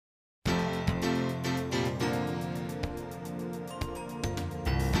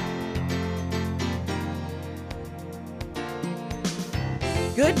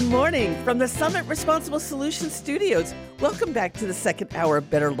Good morning from the Summit Responsible Solutions Studios. Welcome back to the second hour of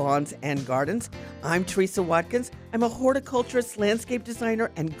Better Lawns and Gardens. I'm Teresa Watkins. I'm a horticulturist, landscape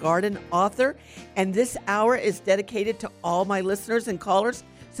designer, and garden author. And this hour is dedicated to all my listeners and callers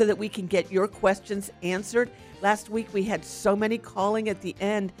so that we can get your questions answered. Last week we had so many calling at the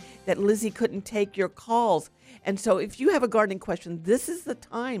end that Lizzie couldn't take your calls. And so if you have a gardening question, this is the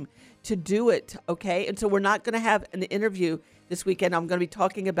time to do it, okay? And so we're not going to have an interview this weekend. I'm going to be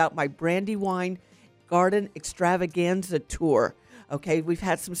talking about my Brandywine Garden Extravaganza Tour. Okay, we've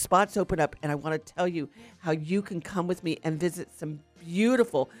had some spots open up, and I want to tell you how you can come with me and visit some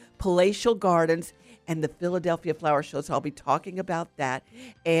beautiful palatial gardens and the Philadelphia Flower Show. So I'll be talking about that.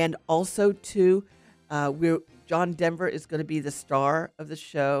 And also, too, John Denver is going to be the star of the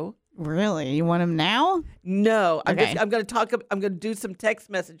show. Really? You want him now? No, Okay. I'm going to do some text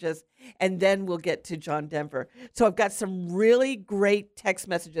messages, and then we'll get to John Denver. So I've got some really great text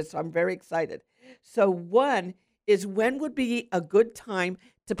messages, so I'm very excited. So one is, when would be a good time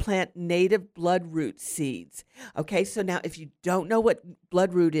to plant native bloodroot seeds? Okay, so now if you don't know what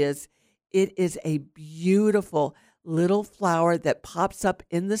bloodroot is, it is a beautiful little flower that pops up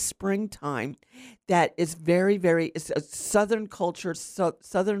in the springtime that is very, very, it's a Southern culture,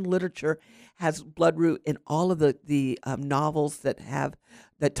 Southern literature has bloodroot in all of the novels that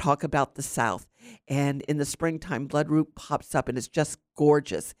talk about the South. And in the springtime, bloodroot pops up and it's just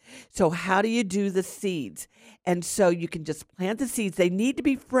gorgeous. So how do you do the seeds? And so you can just plant the seeds. They need to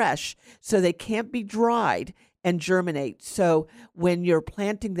be fresh, so they can't be dried and germinate. So when you're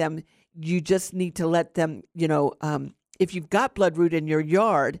planting them, you just need to let them, if you've got bloodroot in your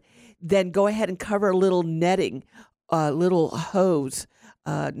yard, then go ahead and cover a little netting, little hose,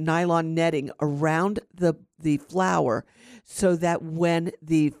 nylon netting around the flower, so that when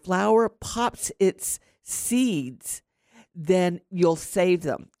the flower pops its seeds, then you'll save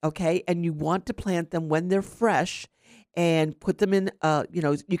them, okay? And you want to plant them when they're fresh and put them in,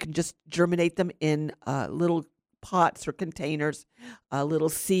 you can just germinate them in little pots or containers, little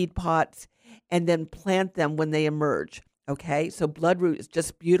seed pots, and then plant them when they emerge. Okay, so bloodroot is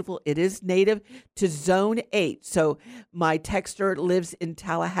just beautiful. It is native to Zone 8. So my texter lives in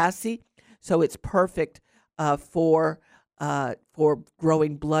Tallahassee, so it's perfect for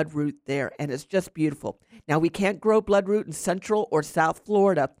growing bloodroot there, and it's just beautiful. Now, we can't grow bloodroot in Central or South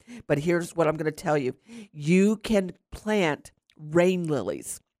Florida, but here's what I'm going to tell you. You can plant rain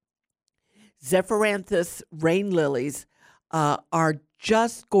lilies. Zephyranthus rain lilies are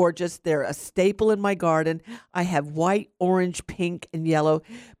just gorgeous. They're a staple in my garden. I have white, orange, pink, and yellow,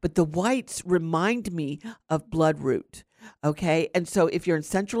 but the whites remind me of bloodroot, okay? And so if you're in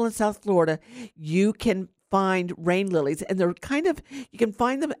Central and South Florida, you can find rain lilies, and they're you can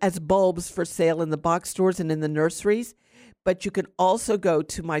find them as bulbs for sale in the box stores and in the nurseries, but you can also go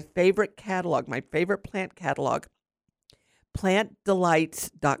to my favorite catalog, my favorite plant catalog,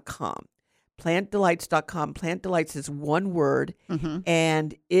 plantdelights.com. Plantdelights.com. Plant Delights is one word,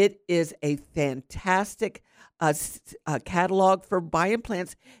 and it is a fantastic catalog for buying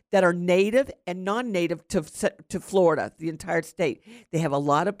plants that are native and non-native to Florida, the entire state. They have a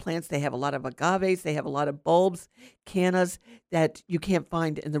lot of plants. They have a lot of agaves. They have a lot of bulbs, cannas that you can't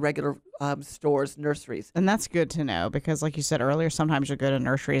find in the regular stores, nurseries. And that's good to know, because like you said earlier, sometimes you go to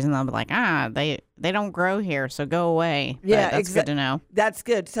nurseries and they'll be like, they don't grow here, so go away. But Yeah, that's good to know. That's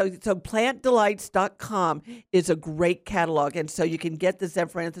good. So plantdelights.com is a great catalog, and so you can get the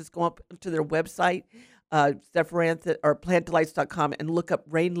Zephyranthus. Go up to their website, Zephyranthus or plantdelights.com, and look up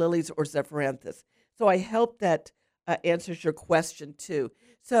rain lilies or Zephyranthus. So I hope that answers your question too.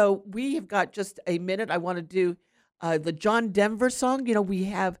 So we have got just a minute. I want to do the John Denver song. We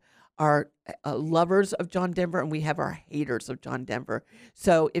have our lovers of John Denver, and we have our haters of John Denver.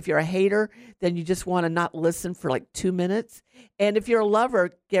 So if you're a hater, then you just want to not listen for like 2 minutes. And if you're a lover,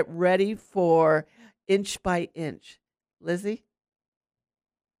 get ready for Inch by Inch. Lizzie?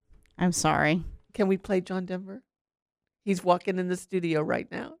 I'm sorry. Can we play John Denver? He's walking in the studio right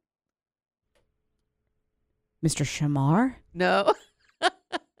now. Mr. Shamar? No.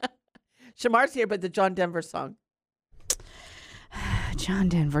 Shamar's here, but the John Denver song. John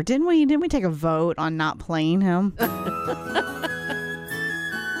Denver. Didn't we take a vote on not playing him?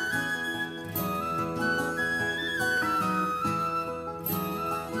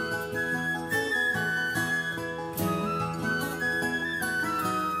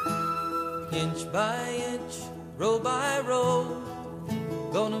 Inch by inch, row by row,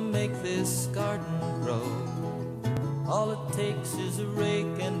 gonna make this garden grow. All it takes is a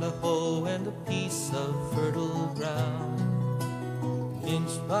rake and a hoe and a piece of fertile ground.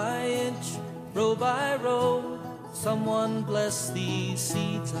 Inch by inch, row by row, Someone bless these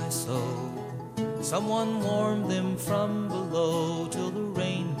seeds I sow. Someone warm them from below till the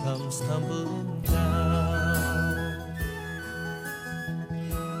rain comes tumbling down.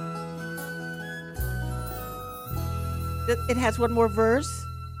 It has one more verse.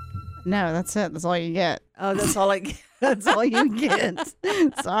 No, that's it. That's all you get. Oh, that's all I get. That's all you get.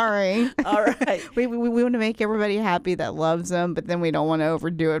 Sorry. All right. We want to make everybody happy that loves them, but then we don't want to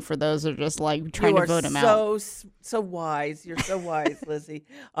overdo it for those who are just like trying to vote them out. So wise. You're so wise, Lizzie.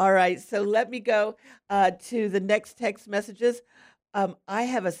 All right. So let me go to the next text messages. I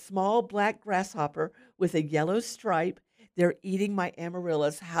have a small black grasshopper with a yellow stripe. They're eating my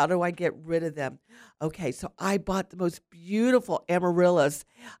amaryllis. How do I get rid of them? Okay, so I bought the most beautiful amaryllis,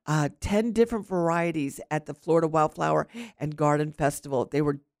 10 different varieties at the Florida Wildflower and Garden Festival. They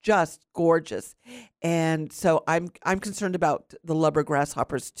were just gorgeous. And so I'm concerned about the lubber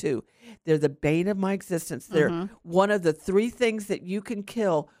grasshoppers too. They're the bane of my existence. They're one of the 3 things that you can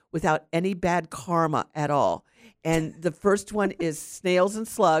kill without any bad karma at all. And the first one is snails and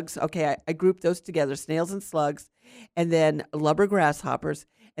slugs. Okay, I grouped those together, snails and slugs, and then lubber grasshoppers,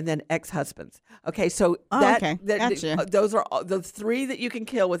 and then ex-husbands. Okay, so Gotcha. Those are the 3 that you can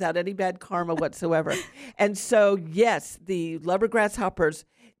kill without any bad karma whatsoever. And so, yes, the lubber grasshoppers,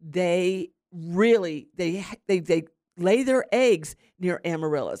 they really they lay their eggs near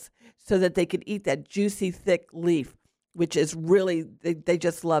amaryllis so that they can eat that juicy, thick leaf, which is really, they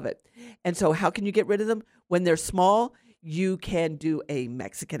just love it. And so how can you get rid of them? When they're small, you can do a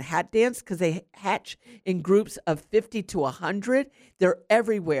Mexican hat dance because they hatch in groups of 50 to 100. They're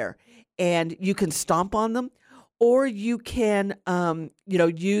everywhere. And you can stomp on them. Or you can,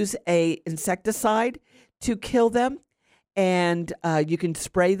 use a insecticide to kill them. And you can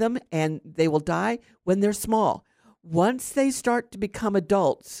spray them and they will die when they're small. Once they start to become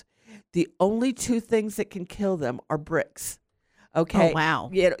adults, the only 2 things that can kill them are bricks. Okay. Oh, wow.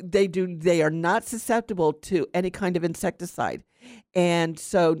 Yeah, they are not susceptible to any kind of insecticide. And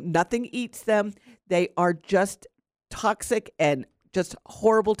so nothing eats them. They are just toxic and just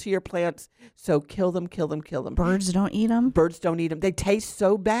horrible to your plants. So kill them, kill them, kill them. Birds don't eat them? Birds don't eat them. They taste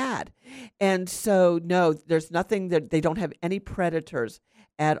so bad. And so, no, there's nothing that they don't have any predators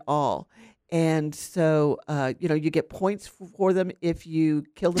at all. And so, you get points for them if you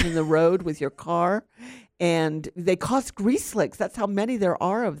kill them in the road with your car. And they cause grease slicks. That's how many there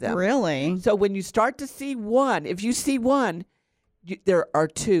are of them. Really? So when you start to see one, if you see one, there are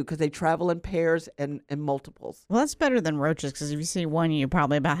 2 because they travel in pairs and multiples. Well, that's better than roaches because if you see one, you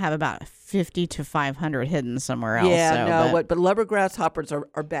probably have about 50 to 500 hidden somewhere else. Yeah, but lubber grasshoppers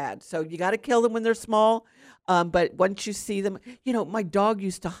are bad. So you got to kill them when they're small. But once you see them, my dog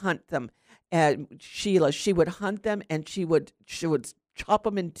used to hunt them. And Sheila, she would hunt them and she would chop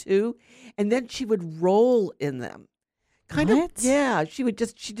them in 2, and then she would roll in them. She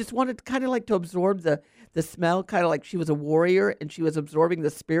just wanted kind of like to absorb the smell, kind of like she was a warrior and she was absorbing the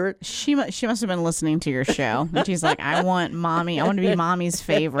spirit. She must have been listening to your show. And she's like, I want to be mommy's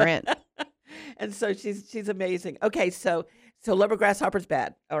favorite. And so she's amazing. Okay, so lubber grasshopper's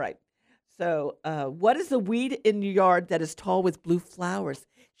bad. All right. So what is the weed in your yard that is tall with blue flowers?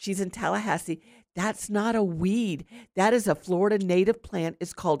 She's in Tallahassee. That's not a weed. That is a Florida native plant.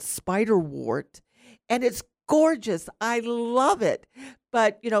 It's called spiderwort, and it's gorgeous. I love it.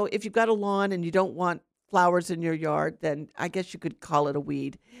 But, if you've got a lawn and you don't want flowers in your yard, then I guess you could call it a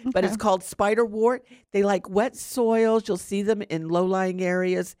weed. Okay. But it's called spiderwort. They like wet soils. You'll see them in low-lying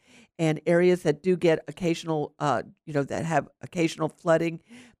areas and areas that do get occasional, that have occasional flooding.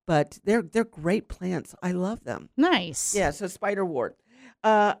 But they're great plants. I love them. Nice. Yeah, so spiderwort.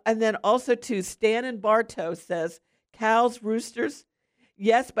 And then also to Stan and Bartow says, cows, roosters,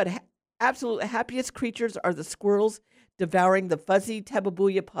 yes, but absolute happiest creatures are the squirrels devouring the fuzzy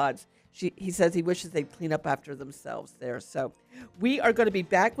tababuya pods. He says he wishes they'd clean up after themselves there. So we are going to be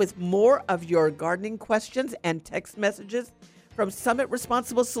back with more of your gardening questions and text messages from Summit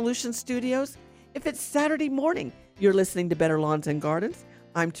Responsible Solutions Studios. If it's Saturday morning, you're listening to Better Lawns and Gardens.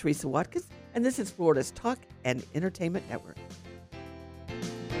 I'm Teresa Watkins, and this is Florida's Talk and Entertainment Network.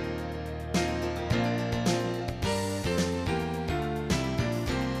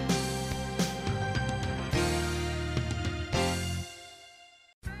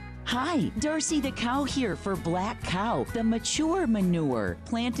 Hi, Darcy the Cow here for Black Cow, the mature manure.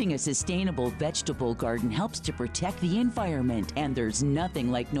 Planting a sustainable vegetable garden helps to protect the environment, and there's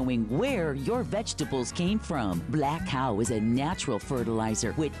nothing like knowing where your vegetables came from. Black Cow is a natural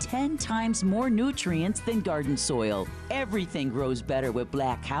fertilizer with 10 times more nutrients than garden soil. Everything grows better with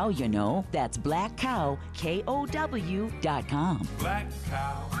Black Cow, you know. That's blackcow, KOW.com. Black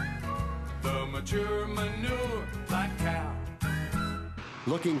Cow, The mature manure, Black Cow.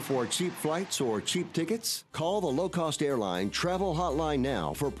 Looking for cheap flights or cheap tickets? Call the low-cost airline travel hotline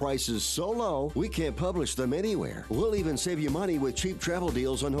now for prices so low we can't publish them anywhere. We'll even save you money with cheap travel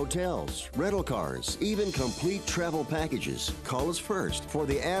deals on hotels, rental cars, even complete travel packages. Call us first for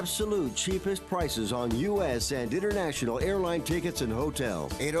the absolute cheapest prices on U.S. and international airline tickets and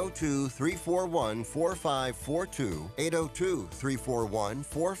hotels. 802-341-4542.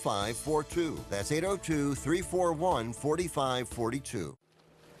 802-341-4542. That's 802-341-4542.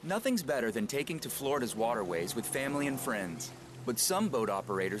 Nothing's better than taking to Florida's waterways with family and friends. But some boat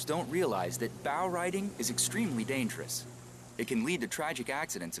operators don't realize that bow riding is extremely dangerous. It can lead to tragic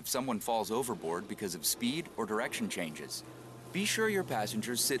accidents if someone falls overboard because of speed or direction changes. Be sure your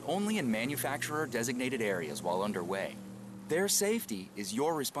passengers sit only in manufacturer-designated areas while underway. Their safety is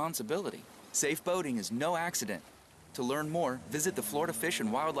your responsibility. Safe boating is no accident. To learn more, visit the Florida Fish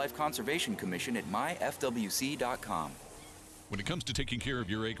and Wildlife Conservation Commission at myfwc.com. When it comes to taking care of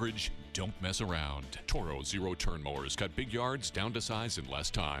your acreage, don't mess around. Toro zero-turn mowers cut big yards down to size in less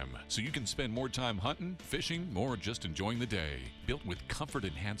time, so you can spend more time hunting, fishing, or just enjoying the day. Built with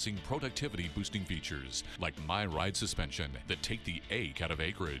comfort-enhancing, productivity-boosting features like My Ride suspension that take the ache out of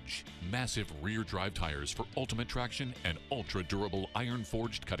acreage. Massive rear drive tires for ultimate traction and ultra-durable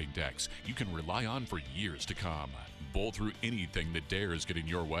iron-forged cutting decks you can rely on for years to come. Bowl through anything that dares get in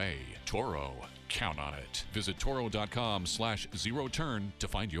your way. Toro. Count on it. Visit Toro.com/zero-turn to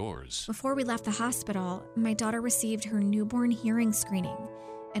find yours. Before we left the hospital, my daughter received her newborn hearing screening.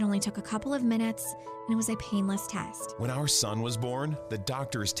 It only took a couple of minutes, and it was a painless test. When our son was born, the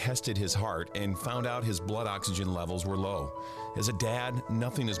doctors tested his heart and found out his blood oxygen levels were low. As a dad,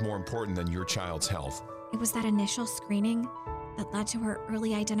 nothing is more important than your child's health. It was that initial screening that led to her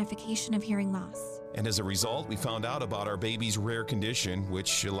early identification of hearing loss. And as a result, we found out about our baby's rare condition,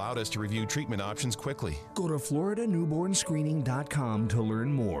 which allowed us to review treatment options quickly. Go to FloridaNewbornScreening.com to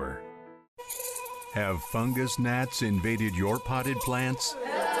learn more. Have fungus gnats invaded your potted plants?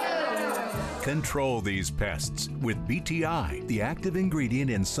 Control these pests with BTI, the active ingredient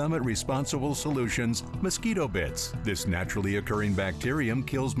in Summit Responsible Solutions mosquito bits. This naturally occurring bacterium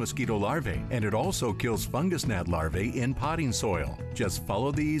kills mosquito larvae, and it also kills fungus gnat larvae in potting soil. Just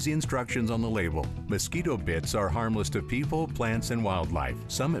follow the easy instructions on the label. Mosquito bits are harmless to people, plants, and wildlife.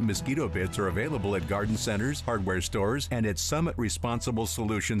 Summit mosquito bits are available at garden centers, hardware stores, and at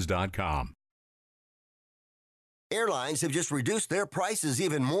SummitResponsibleSolutions.com. Airlines have just reduced their prices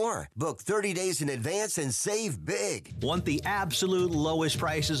even more. Book 30 days in advance and save big. Want the absolute lowest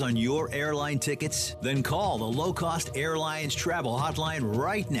prices on your airline tickets? Then call the Low Cost Airlines Travel Hotline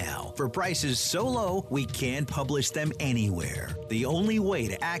right now for prices so low we can't publish them anywhere. The only way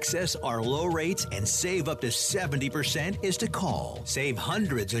to access our low rates and save up to 70% is to call. Save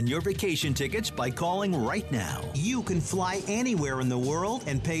hundreds on your vacation tickets by calling right now. You can fly anywhere in the world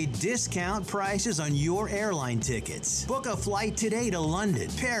and pay discount prices on your airline tickets. Book a flight today to London,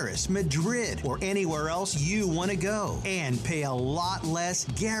 Paris, Madrid, or anywhere else you want to go and pay a lot less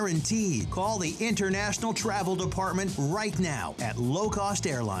guaranteed. Call the International Travel Department right now at Low Cost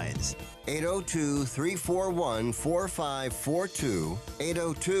Airlines. 802-341-4542.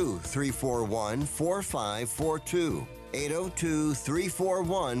 802-341-4542.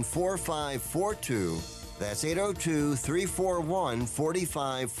 802-341-4542. That's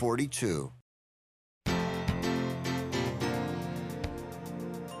 802-341-4542.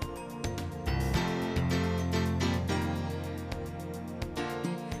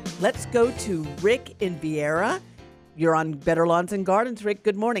 Let's go to Rick in Viera. You're on Better Lawns and Gardens. Rick,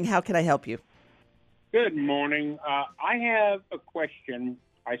 good morning. How can I help you? Good morning. I have a question.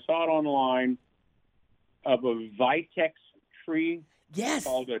 I saw it online of a Vitex tree. Yes.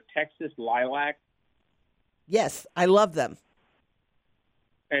 Called a Texas lilac. Yes, I love them.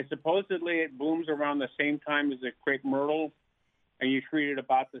 And supposedly it blooms around the same time as a crepe myrtle, and you treat it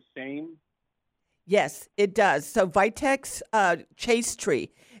about the same. Yes, it does. So Vitex chase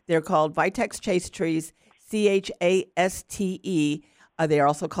tree. They're called Vitex chase trees, CHASTE. They're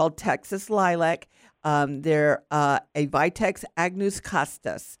also called Texas lilac. They're a Vitex agnus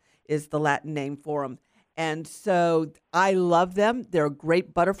castus is the Latin name for them. And so I love them. They're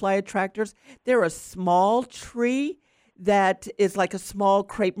great butterfly attractors. They're a small tree that is like a small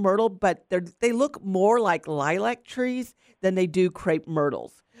crepe myrtle, but they look more like lilac trees than they do crepe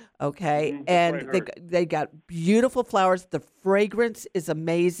myrtles. Okay, and they got beautiful flowers. The fragrance is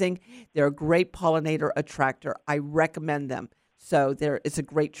amazing. They're a great pollinator attractor. I recommend them. So it's a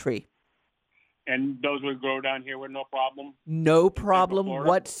great tree. And those would grow down here with no problem? No problem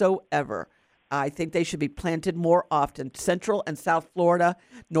whatsoever. I think they should be planted more often. Central and South Florida,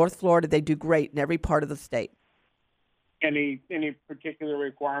 North Florida, they do great in every part of the state. Any particular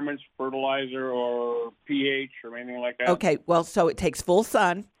requirements, fertilizer or pH or anything like that? Okay, well, so it takes full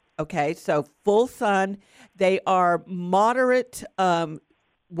sun. Okay, so full sun. They are moderate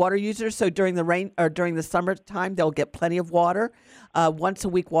water users. So during the rain or during the summertime, they'll get plenty of water. Once a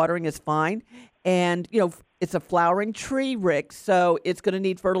week watering is fine. And, it's a flowering tree, Rick, so it's going to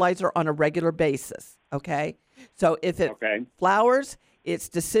need fertilizer on a regular basis. Okay, so if it flowers, it's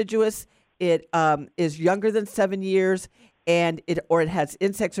deciduous. It is younger than 7 years, and it has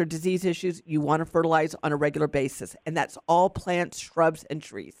insects or disease issues. You want to fertilize on a regular basis, and that's all plants, shrubs, and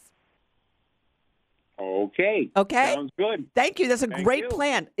trees. Okay. Sounds good. Thank you. That's a Thank great you.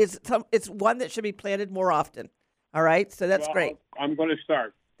 plant. It's one that should be planted more often. All right, so that's great. I'm going to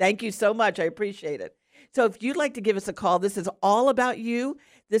start. Thank you so much. I appreciate it. So if you'd like to give us a call, this is all about you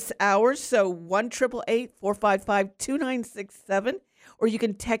this hour. So 1-888-455-2967, or you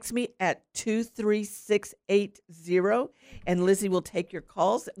can text me at 23680, and Lizzie will take your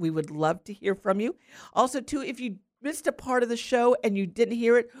calls. We would love to hear from you. Also, too, if you missed a part of the show and you didn't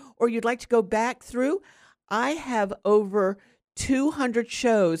hear it, or you'd like to go back through, I have over 200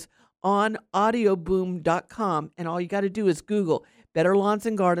 shows on audioboom.com, and all you got to do is Google Better Lawns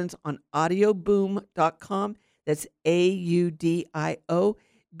and Gardens on audioboom.com. That's AUDIOBOOM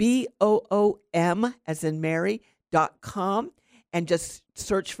as in Mary.com, and just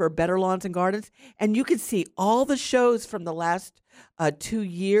search for Better Lawns and Gardens, and you can see all the shows from the last 2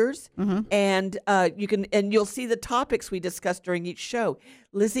 years, and you'll see the topics we discussed during each show.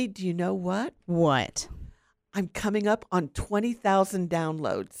 Lizzie, do you know what? What? I'm coming up on 20,000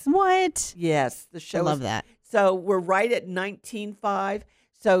 downloads. What? Yes, the show. I love that. So we're right at 19.5.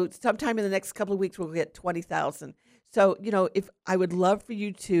 So sometime in the next couple of weeks, we'll get 20,000. So, if I would love for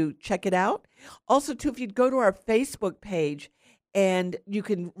you to check it out. Also, too, if you'd go to our Facebook page and you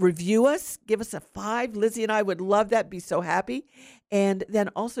can review us, give us a 5. Lizzie and I would love that, be so happy. And then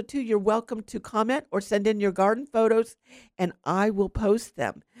also, too, you're welcome to comment or send in your garden photos, and I will post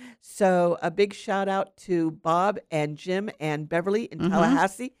them. So a big shout out to Bob and Jim and Beverly in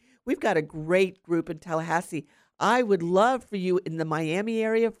Tallahassee. We've got a great group in Tallahassee. I would love for you in the Miami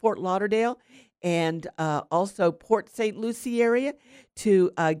area, Fort Lauderdale, and also Port St. Lucie area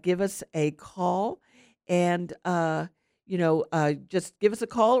to give us a call and, just give us a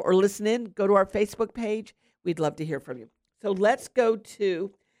call or listen in. Go to our Facebook page. We'd love to hear from you. So let's go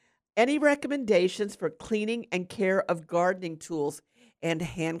to any recommendations for cleaning and care of gardening tools and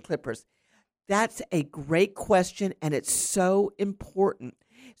hand clippers. That's a great question, and it's so important.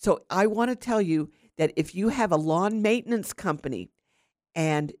 So I want to tell you that if you have a lawn maintenance company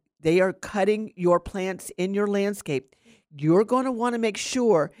and they are cutting your plants in your landscape, you're going to want to make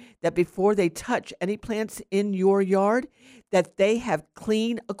sure that before they touch any plants in your yard, that they have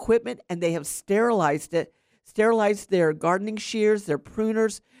clean equipment and they have sterilized their gardening shears, their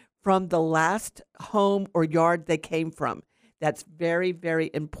pruners from the last home or yard they came from. That's very,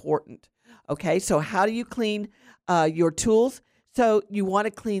 very important. Okay, so how do you clean your tools? So you want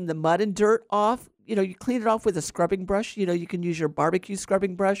to clean the mud and dirt off. You clean it off with a scrubbing brush. You can use your barbecue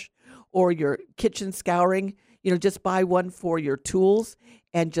scrubbing brush or your kitchen scouring. Just buy one for your tools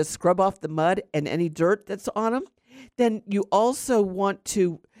and just scrub off the mud and any dirt that's on them. Then you also want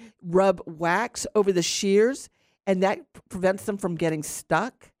to rub wax over the shears, and that prevents them from getting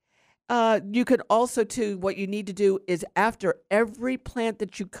stuck. You could also, too, what you need to do is after every plant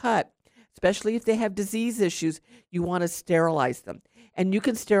that you cut, especially if they have disease issues, you want to sterilize them. And you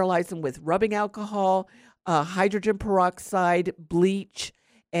can sterilize them with rubbing alcohol, hydrogen peroxide, bleach.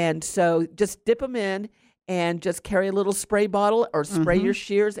 And so just dip them in and just carry a little spray bottle or spray your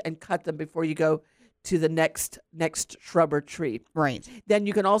shears and cut them before you go to the next shrub or tree. Right. Then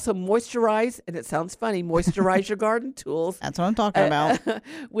you can also moisturize, and it sounds funny, moisturize your garden tools. That's what I'm talking about.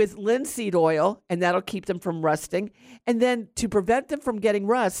 With linseed oil, and that'll keep them from rusting. And then to prevent them from getting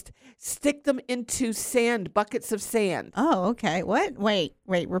rust, stick them into buckets of sand. Oh, okay. What? Wait,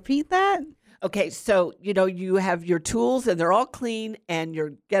 repeat that? Okay, so, you have your tools, and they're all clean, and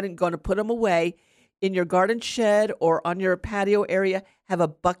you're going to put them away in your garden shed or on your patio area. Have a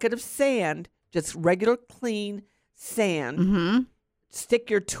bucket of sand, just regular clean sand. Stick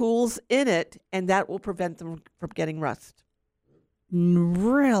your tools in it, and that will prevent them from getting rust.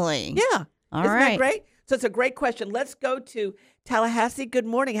 Really? Yeah. All Isn't right. that great? So it's a great question. Let's go to Tallahassee. Good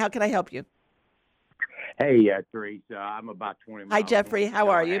morning. How can I help you? Hey, Teresa. I'm about 20 miles. Hi, Jeffrey. How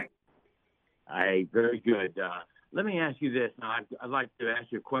are you? Hey, very good. Let me ask you this. Now, I'd like to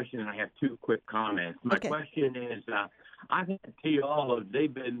ask you a question, and I have two quick comments. My question is, I've had tea olives.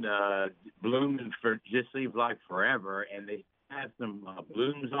 They've been blooming for just seems like forever, and they have some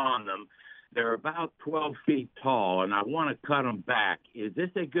blooms on them. They're about 12 feet tall, and I want to cut them back. Is this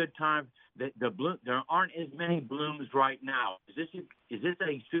a good time? There aren't as many blooms right now. Is this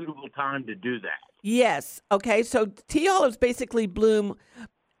a suitable time to do that? Yes. Okay. So tea olives basically bloom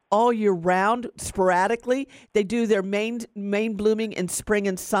all year round, sporadically. They do their main blooming in spring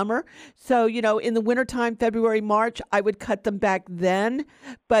and summer. So, in the wintertime, February, March, I would cut them back then.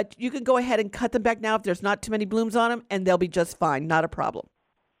 But you can go ahead and cut them back now if there's not too many blooms on them, and they'll be just fine. Not a problem.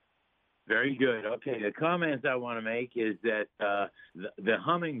 Very good. Okay, the comments I want to make is that the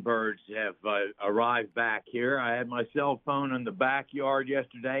hummingbirds have arrived back here. I had my cell phone in the backyard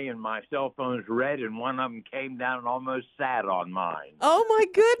yesterday, and my cell phone's red, and one of them came down and almost sat on mine. Oh, my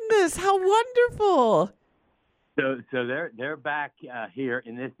goodness. How wonderful. So they're back here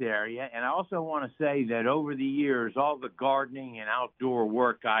in this area. And I also want to say that over the years, all the gardening and outdoor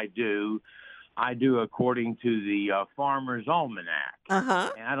work I do according to the Farmer's Almanac.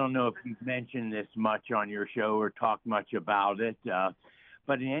 Uh-huh. And I don't know if you've mentioned this much on your show or talked much about it.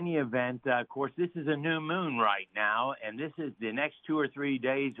 But in any event, of course, this is a new moon right now. And this is the next 2 or 3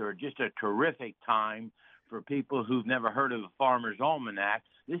 days are just a terrific time for people who've never heard of the Farmer's Almanac.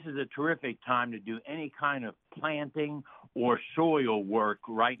 This is a terrific time to do any kind of planting or soil work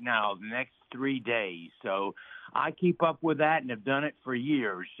right now, the next 3 days. So I keep up with that and have done it for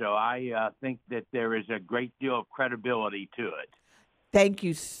years. So I think that there is a great deal of credibility to it. Thank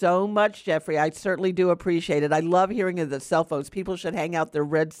you so much, Jeffrey. I certainly do appreciate it. I love hearing of the cell phones. People should hang out their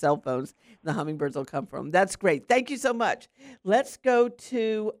red cell phones. The hummingbirds will come from. That's great. Thank you so much. Let's go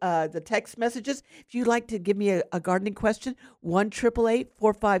to the text messages. If you'd like to give me a gardening question,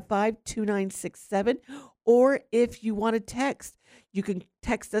 1-888-455-2967. Or if you want to text, you can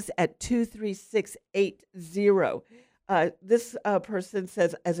text us at 23680. This person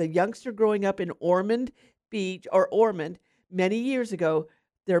says, as a youngster growing up in Ormond Beach or Ormond, many years ago,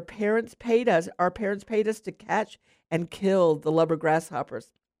 our parents paid us to catch and kill the lubber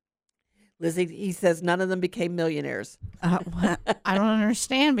grasshoppers. Lizzie, he says none of them became millionaires. Well, I don't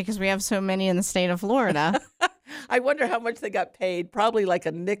understand because we have so many in the state of Florida. I wonder how much they got paid. Probably like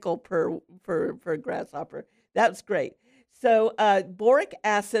a nickel per grasshopper. That's great. So boric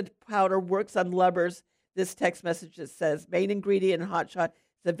acid powder works on lubbers. This text message just says main ingredient in Hot Shot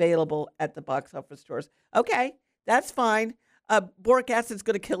is available at the box office stores. Okay. That's fine. Boric acid is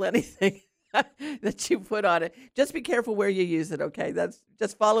going to kill anything that you put on it. Just be careful where you use it, okay?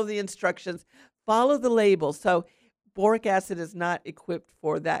 Just follow the instructions. Follow the label. So boric acid is not equipped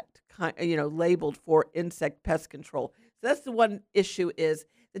for that kind, labeled for insect pest control. So that's the one issue is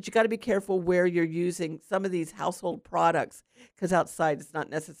that you got to be careful where you're using some of these household products because outside it's not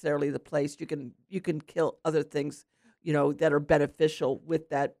necessarily the place. You can kill other things, that are beneficial with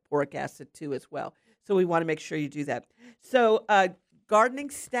that boric acid too as well. So we want to make sure you do that. So gardening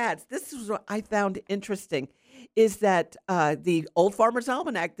stats, this is what I found interesting, is that the Old Farmer's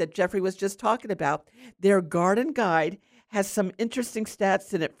Almanac that Jeffrey was just talking about, their garden guide has some interesting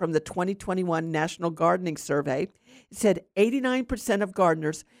stats in it from the 2021 National Gardening Survey. It said 89% of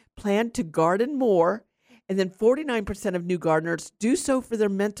gardeners plan to garden more, and then 49% of new gardeners do so for their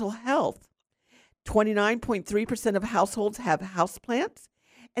mental health. 29.3% of households have houseplants.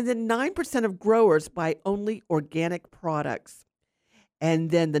 And then 9% of growers buy only organic products.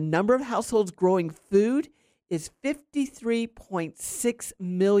 And then the number of households growing food is 53.6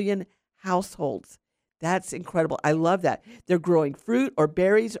 million households. That's incredible. I love that. They're growing fruit or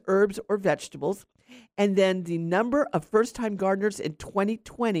berries, herbs, or vegetables. And then the number of first-time gardeners in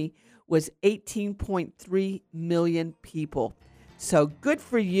 2020 was 18.3 million people. So good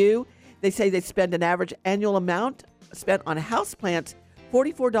for you. They say they spend an average annual amount spent on houseplants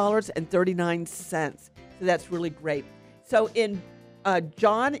 $44.39. So that's really great. So in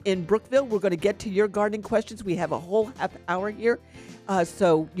John in Brookville, we're going to get to your gardening questions. We have a whole half hour here.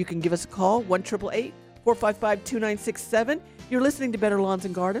 So you can give us a call, 1-888-455-2967. You're listening to Better Lawns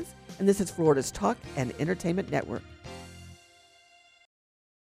and Gardens, and this is Florida's Talk and Entertainment Network.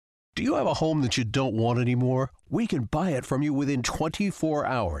 Do you have a home that you don't want anymore? We can buy it from you within 24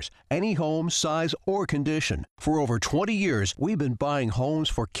 hours. Any home, size, or condition. For over 20 years, we've been buying homes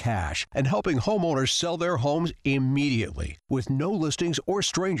for cash and helping homeowners sell their homes immediately with no listings or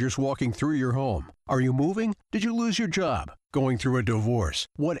strangers walking through your home. Are you moving? Did you lose your job? going through a divorce.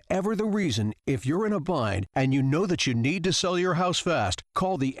 Whatever the reason, if you're in a bind and you know that you need to sell your house fast,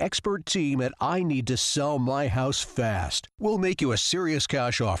 call the expert team at I Need to Sell My House Fast. We'll make you a serious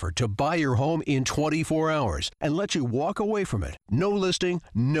cash offer to buy your home in 24 hours and let you walk away from it. No listing,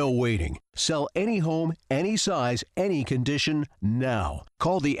 no waiting. Sell any home, any size, any condition, now.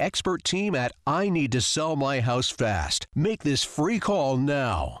 Call the expert team at I Need to Sell My House Fast. Make this free call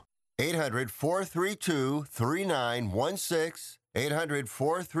now. 800-432-3916.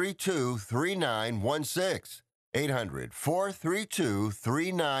 800-432-3916.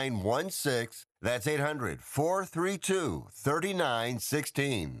 800-432-3916. That's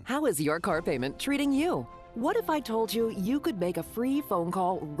 800-432-3916. How is your car payment treating you? What if I told you you could make a free phone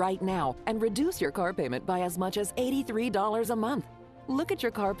call right now and reduce your car payment by as much as $83 a month? Look at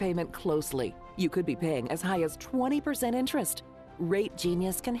your car payment closely. You could be paying as high as 20% interest. Rate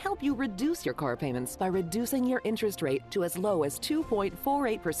Genius can help you reduce your car payments by reducing your interest rate to as low as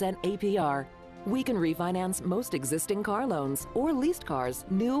 2.48% APR. We can refinance most existing car loans or leased cars,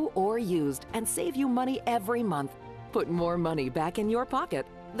 new or used, and save you money every month. Put more money back in your pocket.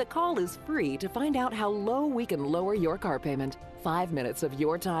 The call is free to find out how low we can lower your car payment. 5 minutes of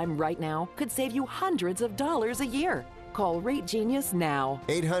your time right now could save you hundreds of dollars a year. Call Rate Genius now.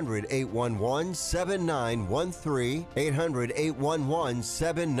 800-811-7913.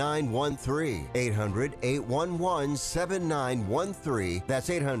 800-811-7913. 800-811-7913. That's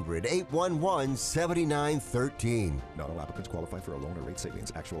 800-811-7913. Not all applicants qualify for a loan or rate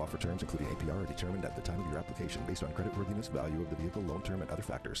savings. Actual offer terms, including APR, are determined at the time of your application based on creditworthiness, value of the vehicle, loan term, and other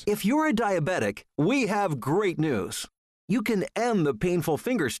factors. If you're a diabetic, we have great news. You can end the painful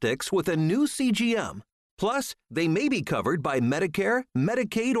finger sticks with a new CGM. Plus, they may be covered by Medicare,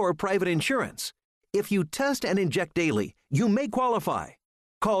 Medicaid, or private insurance. If you test and inject daily, you may qualify.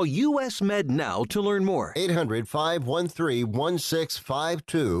 Call US Med now to learn more.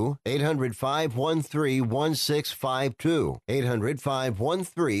 800-513-1652. 800-513-1652.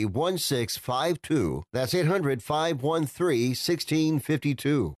 800-513-1652. That's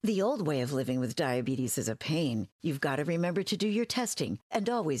 800-513-1652. The old way of living with diabetes is a pain. You've got to remember to do your testing and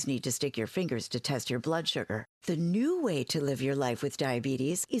always need to stick your fingers to test your blood sugar. The new way to live your life with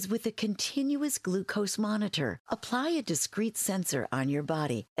diabetes is with a continuous glucose monitor. Apply a discrete sensor on your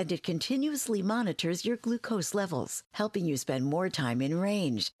body, and it continuously monitors your glucose levels, helping you spend more time in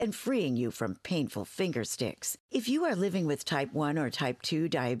range and freeing you from painful finger sticks. If you are living with type 1 or type 2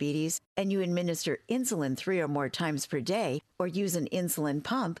 diabetes and you administer insulin 3 or more times per day or use an insulin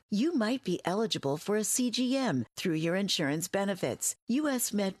pump, you might be eligible for a CGM through your insurance benefits.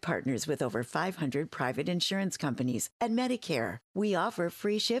 US Med partners with over 500 private insurance companies and Medicare. We offer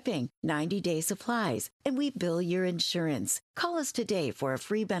free shipping, 90-day supplies, and we bill your insurance. Call us today for a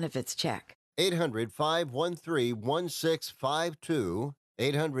free benefits check. 800-513-1652.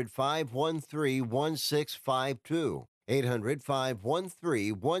 800-513-1652.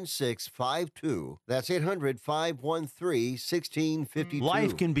 800-513-1652. That's 800-513-1652.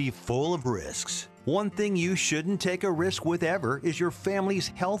 Life can be full of risks. One thing you shouldn't take a risk with ever is your family's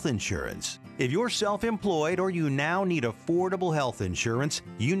health insurance. If you're self-employed or you now need affordable health insurance,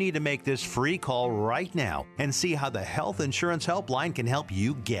 you need to make this free call right now and see how the Health Insurance Helpline can help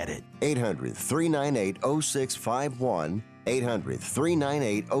you get it. 800-398-0651.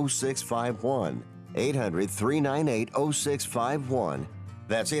 800-398-0651. 800-398-0651.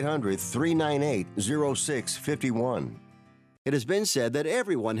 That's 800-398-0651. It has been said that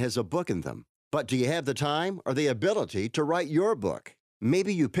everyone has a book in them. But do you have the time or the ability to write your book?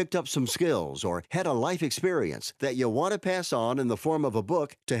 Maybe you picked up some skills or had a life experience that you want to pass on in the form of a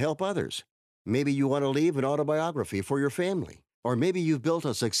book to help others. Maybe you want to leave an autobiography for your family. Or maybe you've built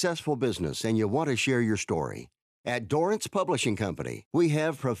a successful business and you want to share your story. At Dorrance Publishing Company, we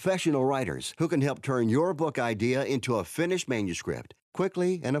have professional writers who can help turn your book idea into a finished manuscript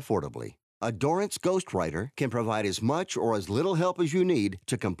quickly and affordably. A Dorrance ghostwriter can provide as much or as little help as you need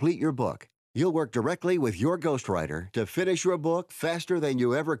to complete your book. You'll work directly with your ghostwriter to finish your book faster than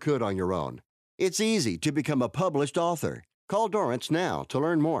you ever could on your own. It's easy to become a published author. Call Dorrance now to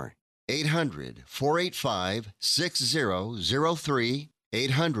learn more. 800-485-6003.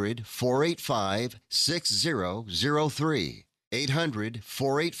 800-485-6003.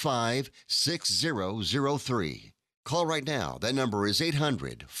 800-485-6003. Call right now. That number is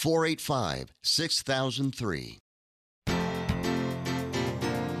 800-485-6003.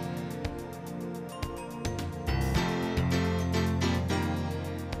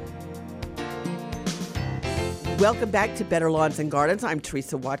 Welcome back to Better Lawns and Gardens. I'm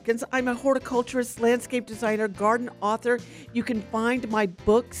Teresa Watkins. I'm a horticulturist, landscape designer, garden author. You can find my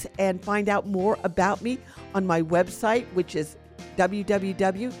books and find out more about me on my website, which is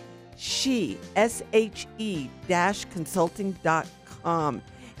www.she-consulting.com.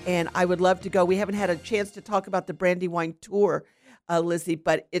 And I would love to go. We haven't had a chance to talk about the Brandywine tour, Lizzie,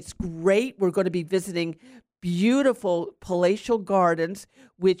 but it's great. We're going to be visiting beautiful palatial gardens,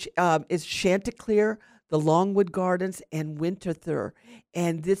 which is Chanticleer, the Longwood Gardens, and Winterthur.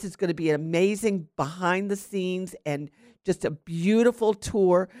 And this is going to be an amazing behind the scenes and just a beautiful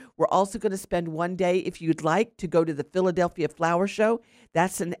tour. We're also going to spend one day, if you'd like, to go to the Philadelphia Flower Show.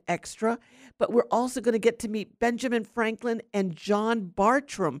 That's an extra. But we're also going to get to meet Benjamin Franklin and John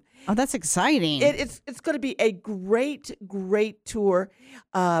Bartram. Oh, that's exciting. It's going to be a great, great tour.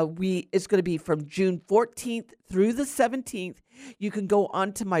 It's going to be from June 14th through the 17th. You can go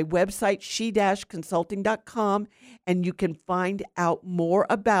onto my website, she-consulting.com, and you can find out more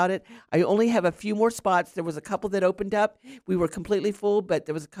about it. I only have a few more spots. There was a couple that opened up. We were completely full, but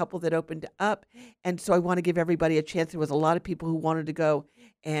there was a couple that opened up. And so I want to give everybody a chance. There was a lot of people who wanted to go,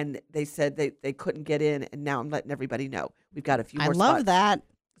 and they said they couldn't get in, and now I'm letting everybody know. We've got a few more spots. I love that.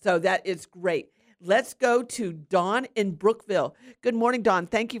 So that is great. Let's go to Dawn in Brookville. Good morning, Dawn.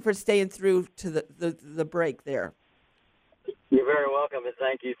 Thank you for staying through to the break there. You're very welcome, and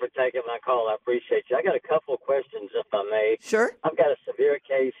thank you for taking my call. I appreciate you. I got a couple of questions, if I may. Sure. I've got a severe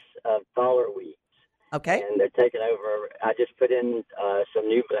case of dollar weeds. Okay. And they're taking over. I just put in some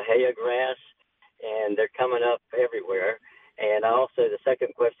new Bahia grass, and they're coming up everywhere. And also, the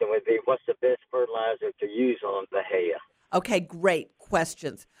second question would be, what's the best fertilizer to use on Bahia? Okay, great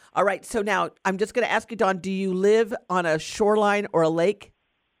questions. All right, so now I'm just going to ask you, Dawn, do you live on a shoreline or a lake?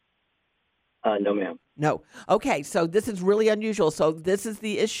 No, ma'am. No. Okay, so this is really unusual. So this is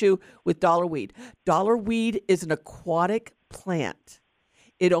the issue with dollarweed. Dollarweed is an aquatic plant.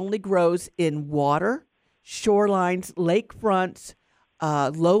 It only grows in water, shorelines, lakefronts,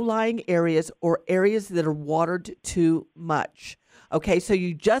 low-lying areas, or areas that are watered too much. Okay, so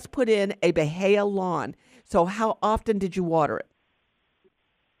you just put in a Bahia lawn. So how often did you water it?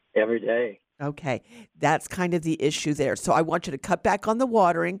 Every day. Okay, that's kind of the issue there. So I want you to cut back on the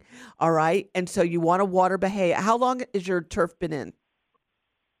watering, all right? And so you want to water Bahia. How long has your turf been in?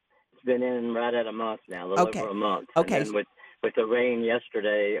 It's been in right at a month now, a little over a month. Okay. And then with the rain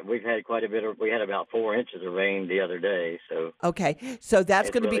yesterday, we've had quite a bit of, we had about 4 inches of rain the other day. So okay, so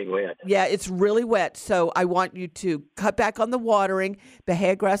that's going to really be wet. Yeah, it's really wet. So I want you to cut back on the watering.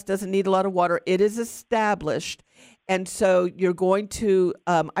 Bahia grass doesn't need a lot of water. It is established. And so you're going to,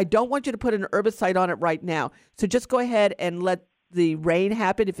 I don't want you to put an herbicide on it right now. So just go ahead and let the rain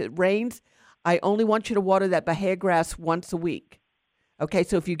happen. If it rains, I only want you to water that Bahia grass once a week. Okay,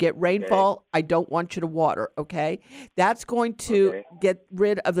 so if you get rainfall, I don't want you to water, okay? That's going to get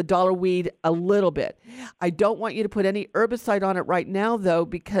rid of the dollarweed a little bit. I don't want you to put any herbicide on it right now, though,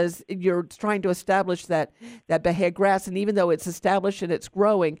 because you're trying to establish that Bahia grass. And even though it's established and it's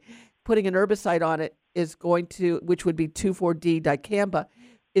growing, putting an herbicide on it is going to, which would be 2,4-D dicamba,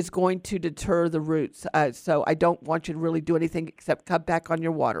 is going to deter the roots. So I don't want you to really do anything except cut back on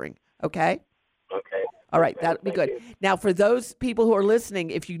your watering, okay? Okay. All right, that'll be good. Now, for those people who are listening,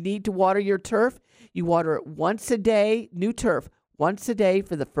 if you need to water your turf, you water it once a day, new turf, once a day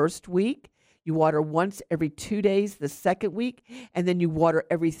for the first week. You water once every 2 days the second week, and then you water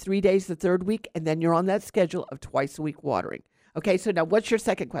every 3 days the third week, and then you're on that schedule of twice a week watering. Okay, so now what's your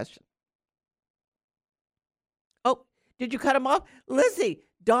second question? Oh, did you cut him off? Lizzie,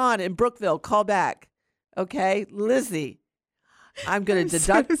 Dawn in Brookville, call back. Okay, Lizzie. I'm going to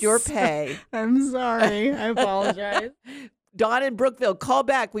deduct your pay. I'm sorry. I apologize. Dawn in Brookville, call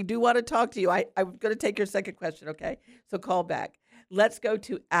back. We do want to talk to you. I'm going to take your second question, okay? So call back. Let's go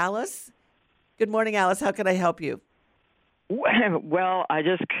to Alice. Good morning, Alice. How can I help you? Well, I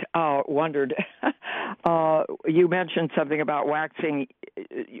just wondered. You mentioned something about waxing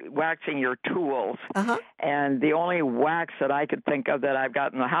your tools, and the only wax that I could think of that I've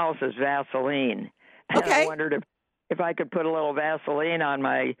got in the house is Vaseline. And I wondered if I could put a little Vaseline on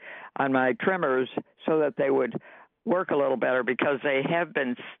my trimmers so that they would work a little better because they have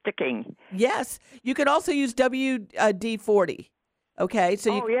been sticking. Yes, you could also use WD-40. Okay,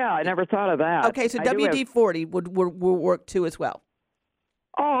 so I never thought of that. Okay, so WD-40 would work too as well.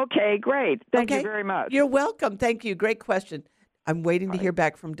 Oh, okay, great. Thank you very much. You're welcome. Thank you. Great question. I'm waiting to hear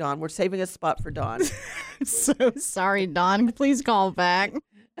back from Dawn. We're saving a spot for Dawn. So sorry, Dawn. Please call back.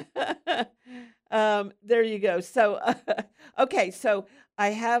 There you go. So, okay, so I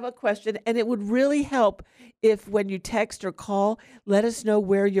have a question, and it would really help if when you text or call, let us know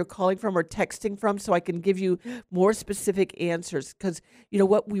where you're calling from or texting from so I can give you more specific answers. Because,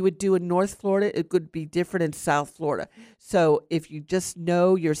 what we would do in North Florida, it could be different in South Florida. So if you just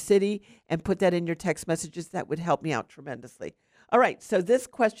know your city and put that in your text messages, that would help me out tremendously. All right, so this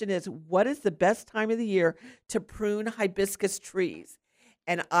question is, what is the best time of the year to prune hibiscus trees?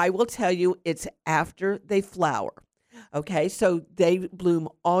 And I will tell you, it's after they flower. Okay, so they bloom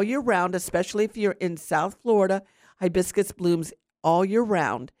all year round, especially if you're in South Florida. Hibiscus blooms all year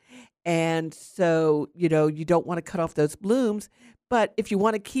round. And so, you don't want to cut off those blooms. But if you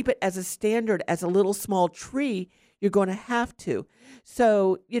want to keep it as a standard, as a little small tree, you're going to have to.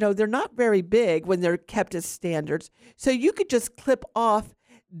 So, they're not very big when they're kept as standards. So you could just clip off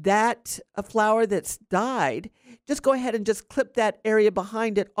a flower that's died. Just go ahead and just clip that area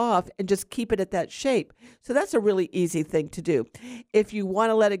behind it off and just keep it at that shape. So that's a really easy thing to do. If you want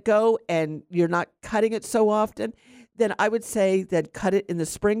to let it go and you're not cutting it so often, then I would say that cut it in the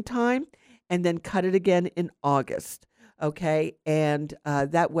springtime and then cut it again in August. Okay, and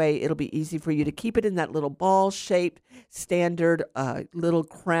that way it'll be easy for you to keep it in that little ball-shaped standard little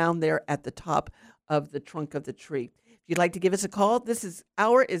crown there at the top of the trunk of the tree. If you'd like to give us a call, this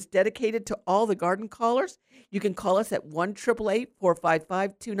hour is dedicated to all the garden callers. You can call us at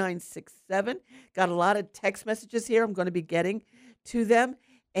 1-888-455-2967. Got a lot of text messages here. I'm going to be getting to them,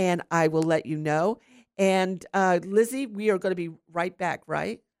 and I will let you know. And Lizzie, we are going to be right back,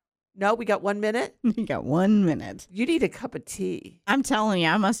 right? No, we got 1 minute? You got 1 minute. You need a cup of tea. I'm telling you,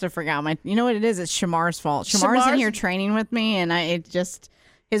 I must have forgot my... You know what it is? It's Shamar's fault. Shamar's in here training with me, and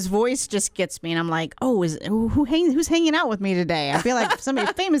his voice just gets me, and I'm like, who's hanging out with me today? I feel like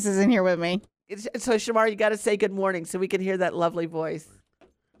somebody famous is in here with me. So, Shamar, you got to say good morning so we can hear that lovely voice.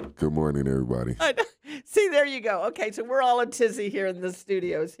 Good morning, everybody. See, there you go. Okay, so we're all a tizzy here in the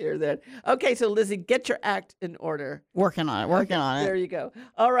studios here then. Okay, so Lizzie, get your act in order. Working on it. There you go.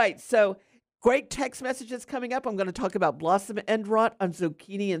 All right, so great text messages coming up. I'm going to talk about blossom end rot on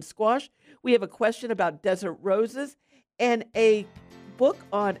zucchini and squash. We have a question about desert roses and a book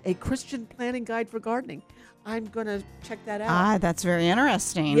on a Christian planning guide for gardening. I'm going to check that out. That's very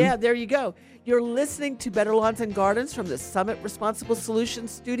interesting. Yeah, there you go. You're listening to Better Lawns and Gardens from the Summit Responsible Solutions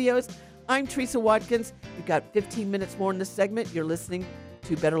Studios. I'm Teresa Watkins. We've got 15 minutes more in this segment. You're listening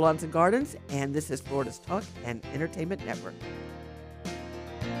to Better Lawns and Gardens, and this is Florida's Talk and Entertainment Network.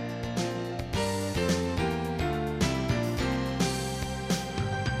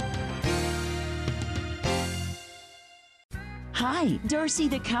 Hi, Darcy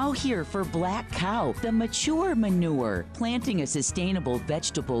the Cow here for Black Cow, the mature manure. Planting a sustainable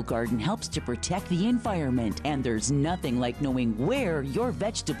vegetable garden helps to protect the environment, and there's nothing like knowing where your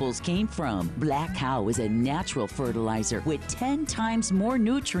vegetables came from. Black Cow is a natural fertilizer with 10 times more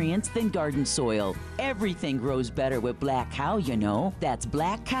nutrients than garden soil. Everything grows better with Black Cow, you know. That's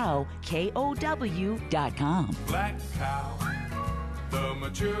blackcow.com. Black Cow, the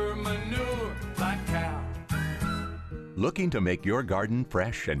mature manure, Black Cow. Looking to make your garden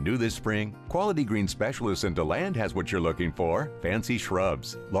fresh and new this spring? Quality Green Specialist in DeLand has what you're looking for. Fancy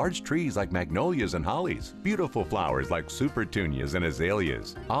shrubs, large trees like magnolias and hollies, beautiful flowers like supertunias and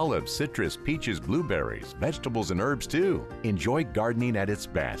azaleas, olives, citrus, peaches, blueberries, vegetables and herbs too. Enjoy gardening at its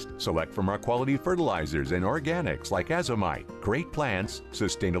best. Select from our quality fertilizers and organics like Azomite. Great plants,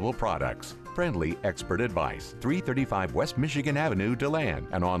 sustainable products. Friendly expert advice. 335 West Michigan Avenue, DeLand,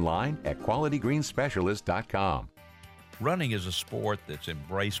 and online at qualitygreensspecialist.com. Running is a sport that's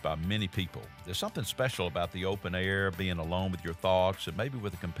embraced by many people. There's something special about the open air, being alone with your thoughts, and maybe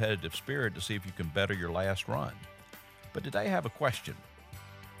with a competitive spirit to see if you can better your last run. But today I have a question.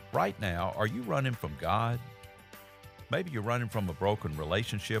 Right now, are you running from God? Maybe you're running from a broken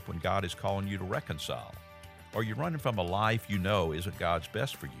relationship when God is calling you to reconcile. Or you're running from a life you know isn't God's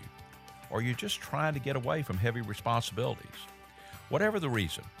best for you. Or you're just trying to get away from heavy responsibilities. Whatever the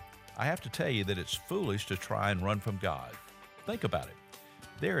reason, I have to tell you that it's foolish to try and run from God. Think about it.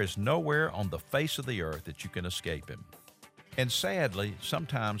 There is nowhere on the face of the earth that you can escape Him. And sadly,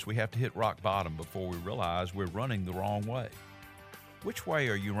 sometimes we have to hit rock bottom before we realize we're running the wrong way. Which way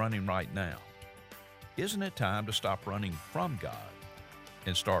are you running right now? Isn't it time to stop running from God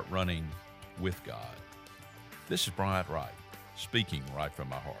and start running with God? This is Bryant Wright, speaking right from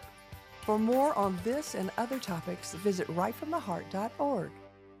my heart. For more on this and other topics, visit rightfromtheheart.org.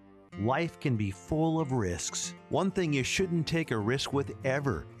 Life can be full of risks. One thing you shouldn't take a risk with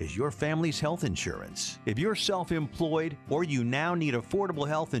ever is your family's health insurance. If you're self-employed or you now need affordable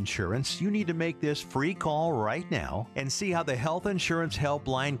health insurance, you need to make this free call right now and see how the Health Insurance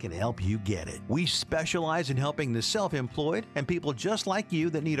Helpline can help you get it. We specialize in helping the self-employed and people just like you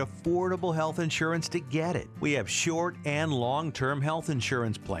that need affordable health insurance to get it. We have short and long-term health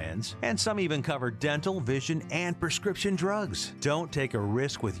insurance plans, and some even cover dental, vision, and prescription drugs. Don't take a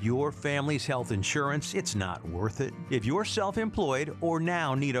risk with your family's health insurance. It's not worth it. If you're self-employed or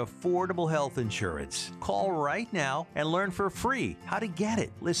now need affordable health insurance, call right now and learn for free how to get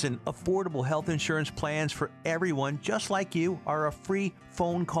it. Listen, affordable health insurance plans for everyone just like you are a free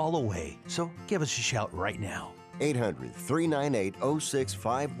phone call away. So give us a shout right now.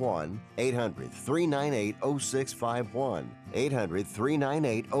 800-398-0651. 800-398-0651.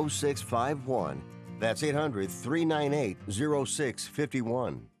 800-398-0651. That's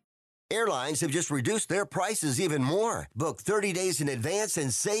 800-398-0651. Airlines have just reduced their prices even more. Book 30 days in advance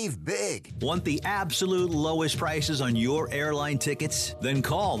and save big. Want the absolute lowest prices on your airline tickets? Then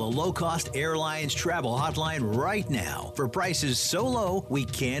call the Low Cost Airlines Travel Hotline right now for prices so low we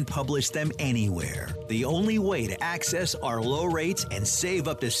can't publish them anywhere. The only way to access our low rates and save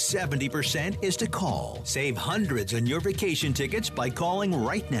up to 70% is to call. Save hundreds on your vacation tickets by calling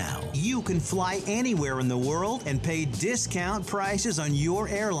right now. You can fly anywhere in the world and pay discount prices on your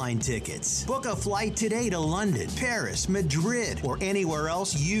airline tickets. Book a flight today to London, Paris, Madrid, or anywhere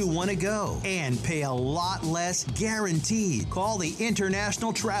else you want to go and pay a lot less guaranteed. Call the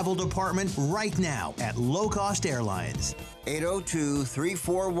International Travel Department right now at Low Cost Airlines.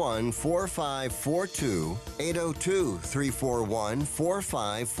 802-341-4542.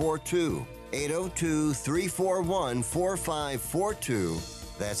 802-341-4542.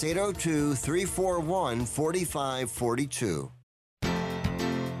 802-341-4542. That's 802-341-4542.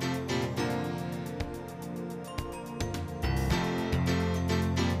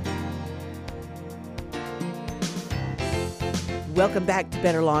 Welcome back to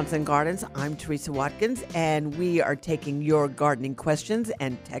Better Lawns and Gardens. I'm Teresa Watkins, and we are taking your gardening questions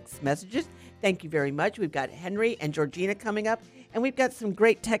and text messages. Thank you very much. We've got Henry and Georgina coming up, and we've got some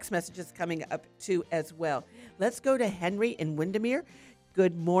great text messages coming up, too, as well. Let's go to Henry in Windermere.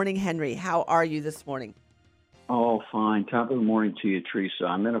 Good morning, Henry. How are you this morning? Oh, fine. Top of the morning to you, Teresa.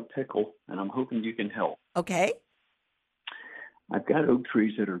 I'm in a pickle, and I'm hoping you can help. Okay. I've got oak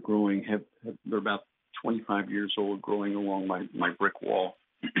trees that are growing. They're about 25 years old, growing along my brick wall.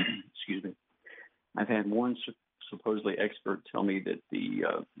 Excuse me. I've had one supposedly expert tell me that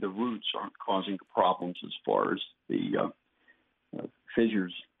the roots aren't causing problems as far as the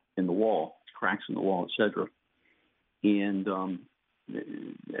fissures in the wall, cracks in the wall, etc. And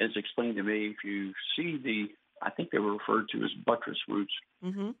as explained to me, if you see I think they were referred to as buttress roots.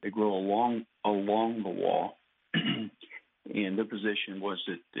 Mm-hmm. They grow along the wall. And their position was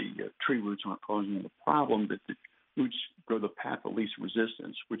that the tree roots aren't causing the problem, but the roots go the path of least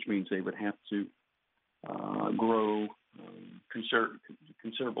resistance, which means they would have to grow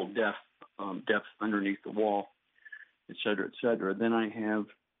considerable depth underneath the wall, et cetera, et cetera. Then I have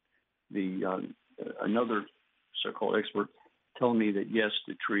another so-called expert telling me that yes,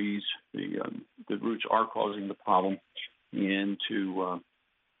 the trees, the roots are causing the problem, and to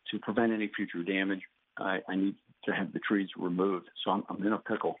prevent any future damage, I need to have the trees removed. So I'm in a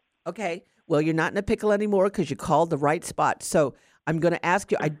pickle. Okay. Well, you're not in a pickle anymore because you called the right spot. So I'm going to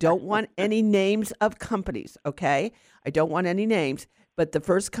ask you, I don't want any names of companies, okay? I don't want any names. But the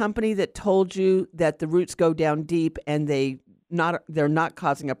first company that told you that the roots go down deep and they're not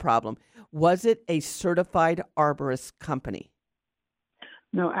causing a problem, was it a certified arborist company?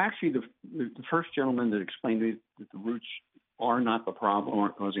 No, actually, the first gentleman that explained to me that the roots are not the problem,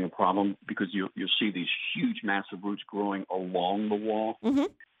 aren't causing a problem, because you'll see these huge, massive roots growing along the wall. Mm-hmm.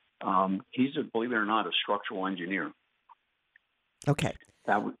 He's, believe it or not, a structural engineer. Okay.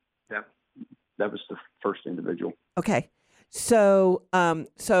 That was the first individual. Okay. So I'm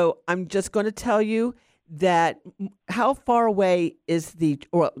just going to tell you that how far away is I'm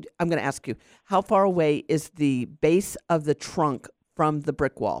going to ask you, how far away is the base of the trunk from the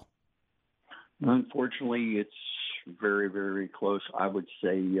brick wall? Unfortunately, it's very, very close. I would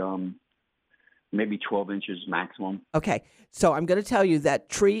say maybe 12 inches maximum. Okay. So I'm going to tell you that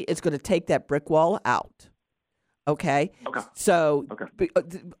tree is going to take that brick wall out. Okay? Okay. So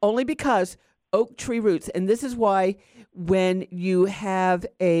only because oak tree roots, and this is why when you have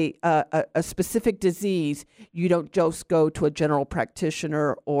a specific disease, you don't just go to a general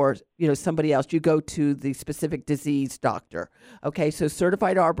practitioner or somebody else. You go to the specific disease doctor. Okay, so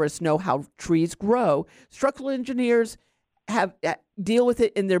certified arborists know how trees grow. Structural engineers have deal with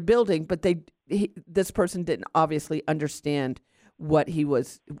it in their building, but this person didn't obviously understand what he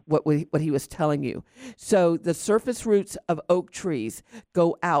was telling you. So the surface roots of oak trees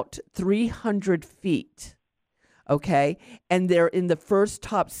go out 300 feet, okay, and they're in the first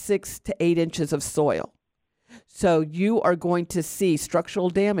top 6 to 8 inches of soil. So you are going to see structural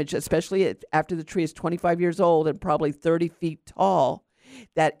damage, especially after the tree is 25 years old and probably 30 feet tall,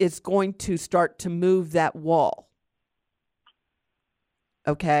 that it's going to start to move that wall.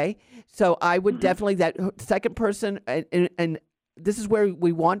 Okay, so I would definitely, that second person, and this is where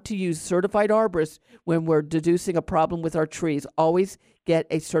we want to use certified arborists when we're deducing a problem with our trees. Always get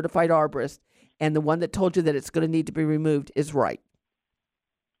a certified arborist, and the one that told you that it's going to need to be removed is right.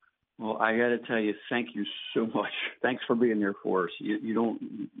 Well, I got to tell you, thank you so much. Thanks for being there for us.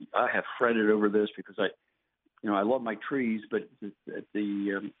 I have fretted over this because I love my trees, but at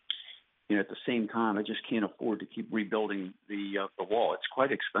the same time, I just can't afford to keep rebuilding the wall. It's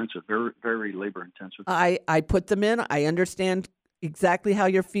quite expensive, very, very labor intensive. I put them in. I understand exactly how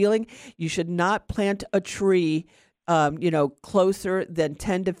you're feeling. You should not plant a tree, closer than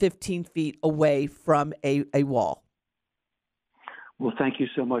 10 to 15 feet away from a wall. Well, thank you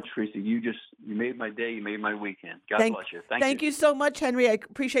so much, Teresa. You made my day. You made my weekend. God bless you. Thank you so much, Henry. I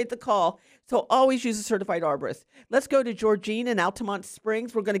appreciate the call. So always use a certified arborist. Let's go to Georgine in Altamont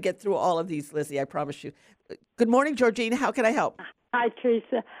Springs. We're going to get through all of these, Lizzie, I promise you. Good morning, Georgine. How can I help? Hi,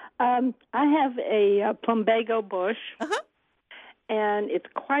 Teresa. I have a plumbago bush, and it's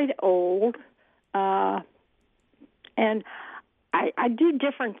quite old, and I do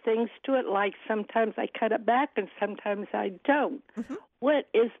different things to it, like sometimes I cut it back and sometimes I don't. What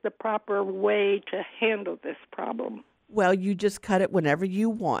is the proper way to handle this problem? Well, you just cut it whenever you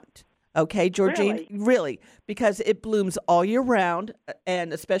want. Okay, Georgine? Really, because it blooms all year round,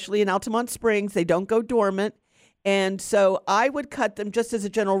 and especially in Altamont Springs, they don't go dormant. And so I would cut them just as a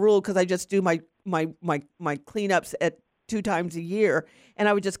general rule because I just do my cleanups at 2 times a year, and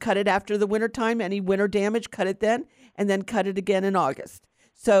I would just cut it after the winter time. Any winter damage, cut it then, and then cut it again in August.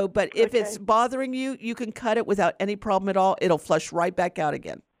 So, but if it's bothering you, you can cut it without any problem at all. It'll flush right back out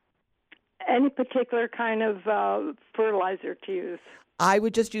again. Any particular kind of fertilizer to use? I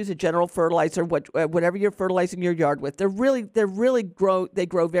would just use a general fertilizer, whatever you're fertilizing your yard with. They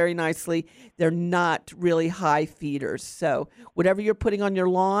grow very nicely. They're not really high feeders. So whatever you're putting on your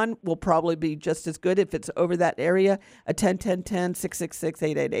lawn will probably be just as good. If it's over that area, a 10-10-10,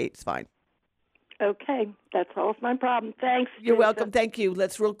 666-888 is fine. Okay, that solves my problem. Thanks. You're welcome. Thank you.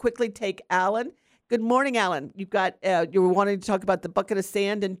 Let's real quickly take Alan. Good morning, Alan. You've got you were wanting to talk about the bucket of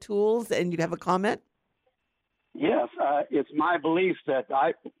sand and tools, and you have a comment? Yes, it's my belief that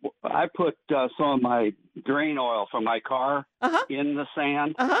I put some of my drain oil from my car in the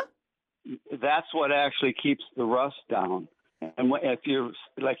sand. That's what actually keeps the rust down. And if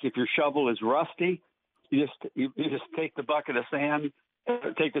your shovel is rusty, you just take the bucket of sand,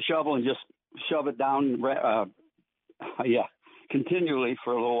 take the shovel, and just shove it down. Continually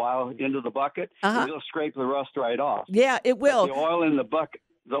for a little while into the bucket. It'll scrape the rust right off. Yeah, it will. But the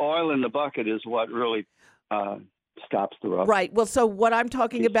oil in the bucket is what really stops the rust. Right. Well, so what I'm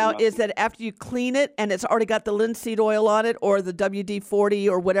talking about is that after you clean it and it's already got the linseed oil on it or the WD-40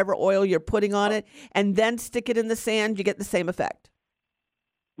 or whatever oil you're putting on it, and then stick it in the sand, you get the same effect.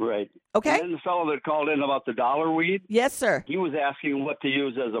 Right. Okay. And then the fellow that called in about the dollar weed. Yes, sir. He was asking what to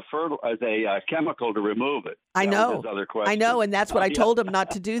use as a chemical to remove it. I know. That was his other question. I know, and that's what I told him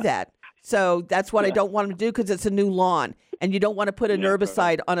not to do that. So that's what I don't want him to do because it's a new lawn, and you don't want to put an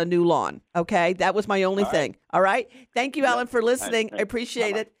herbicide on a new lawn. Okay, that was my only thing. All right. Thank you, Alan, for listening. I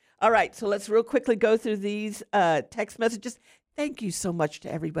appreciate it. All right, so let's real quickly go through these text messages. Thank you so much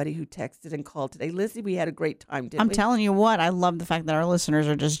to everybody who texted and called today. Lizzie, we had a great time, didn't we? I'm telling you what, I love the fact that our listeners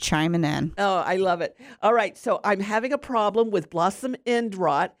are just chiming in. Oh, I love it. All right, so I'm having a problem with blossom end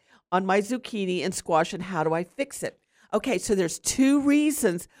rot on my zucchini and squash, and how do I fix it? Okay, so there's 2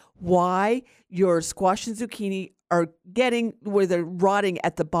 reasons why your squash and zucchini are getting where they're rotting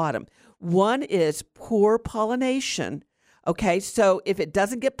at the bottom. One is poor pollination. Okay, so if it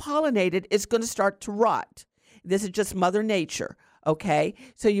doesn't get pollinated, it's going to start to rot. This is just Mother Nature, okay?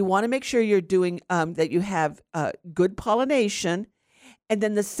 So you want to make sure you're doing that you have good pollination. And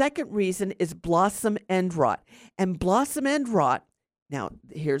then the second reason is blossom end rot. And blossom end rot, now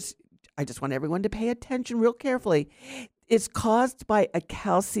I just want everyone to pay attention real carefully. It's caused by a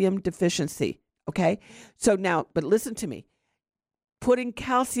calcium deficiency, okay? So now, but listen to me. Putting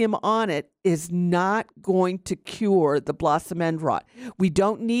calcium on it is not going to cure the blossom end rot. We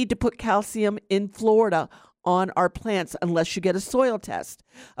don't need to put calcium in Florida on our plants unless you get a soil test,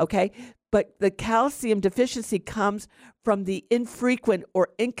 okay? but the calcium deficiency comes from the infrequent or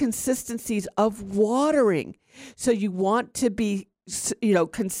inconsistencies of watering. So you want to be,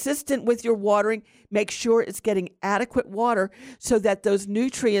 consistent with your watering. Make sure it's getting adequate water so that those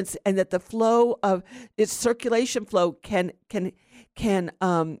nutrients and that the flow of its circulation flow can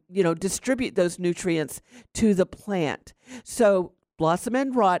distribute those nutrients to the plant. So blossom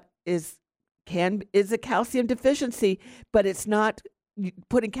end rot is a calcium deficiency, but it's not.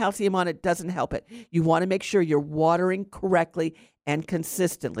 Putting calcium on it doesn't help it. You want to make sure you're watering correctly and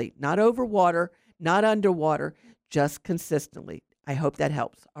consistently, not overwater, not underwater, just consistently. I hope that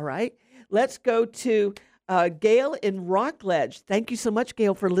helps. All right. Let's go to Gail in Rockledge. Thank you so much,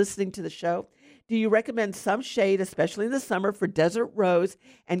 Gail, for listening to the show. Do you recommend some shade, especially in the summer, for desert rose?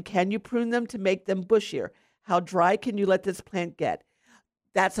 And can you prune them to make them bushier? How dry can you let this plant get?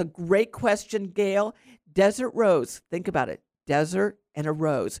 That's a great question, Gail. Desert rose, think about it. Desert and a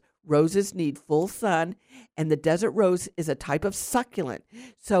rose. Roses need full sun, and the desert rose is a type of succulent,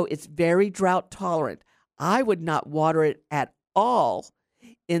 so it's very drought tolerant. I would not water it at all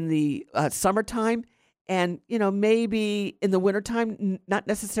in the summertime, and maybe in the wintertime, not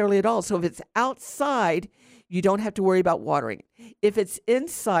necessarily at all. So if it's outside, you don't have to worry about watering. If it's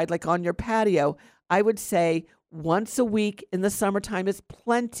inside, like on your patio, I would say once a week in the summertime is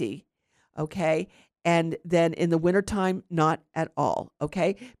plenty, okay? And then in the wintertime, not at all,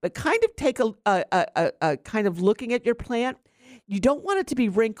 okay? But kind of take a kind of looking at your plant. You don't want it to be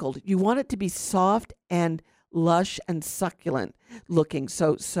wrinkled. You want it to be soft and lush and succulent looking.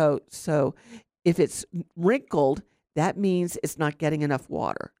 So if it's wrinkled, that means it's not getting enough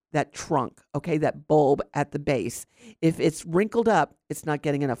water. That trunk, okay, that bulb at the base. If it's wrinkled up, it's not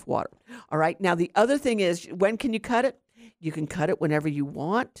getting enough water. All right. Now, the other thing is, when can you cut it? You can cut it whenever you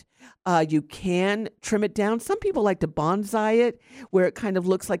want. You can trim it down. Some people like to bonsai it, where it kind of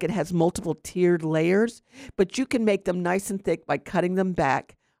looks like it has multiple tiered layers, but you can make them nice and thick by cutting them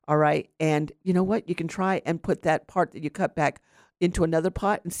back. All right. And you know what? You can try and put that part that you cut back into another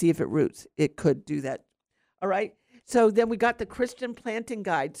pot and see if it roots. It could do that. All right. So then we got the Christian planting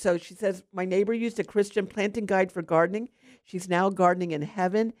guide. So she says, my neighbor used a Christian planting guide for gardening. She's now gardening in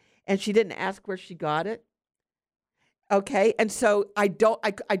heaven, and she didn't ask where she got it. Okay, and so I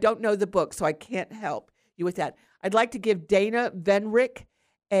don't know the book, so I can't help you with that. I'd like to give Dana Venrick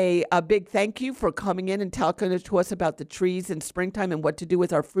a big thank you for coming in and talking to us about the trees in springtime and what to do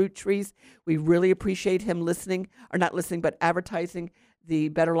with our fruit trees. We really appreciate him listening, or not listening, but advertising the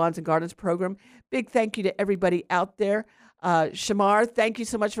Better Lawns and Gardens program. Big thank you to everybody out there. Shamar, thank you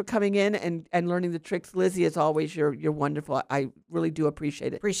so much for coming in and learning the tricks. Lizzie, as always, you're wonderful. I really do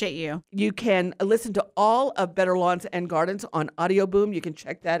appreciate it. Appreciate you. You can listen to all of Better Lawns and Gardens on Audio Boom. You can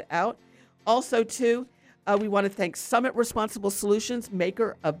check that out. Also, too, we want to thank Summit Responsible Solutions,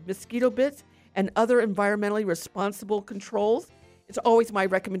 maker of mosquito bits and other environmentally responsible controls. It's always my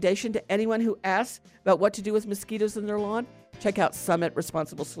recommendation to anyone who asks about what to do with mosquitoes in their lawn, check out Summit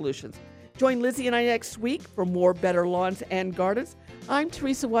Responsible Solutions. Join Lizzie and I next week for more Better Lawns and Gardens. I'm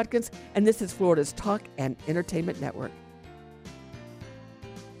Teresa Watkins, and this is Florida's Talk and Entertainment Network.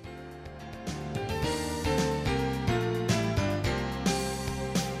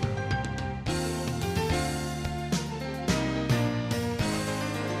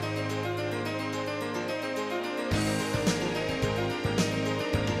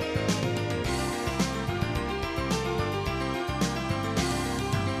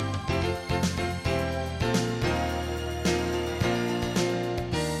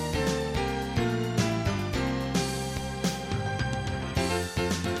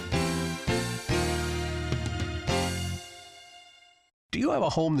 Do you have a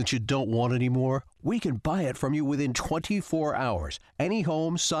home that you don't want anymore? We can buy it from you within 24 hours. Any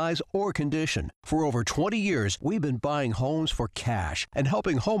home, size, or condition. For over 20 years, we've been buying homes for cash and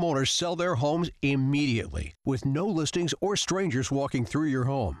helping homeowners sell their homes immediately with no listings or strangers walking through your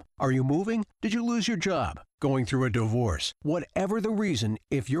home. Are you moving? Did you lose your job? Going through a divorce? Whatever the reason,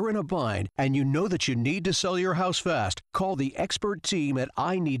 if you're in a bind and you know that you need to sell your house fast, call the expert team at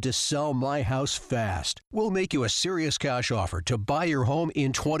I Need to Sell My House Fast. We'll make you a serious cash offer to buy your home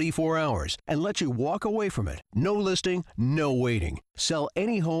in 24 hours and let you walk away from it. No listing, no waiting. Sell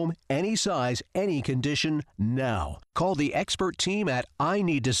any home, any size, any condition, now. Call the expert team at I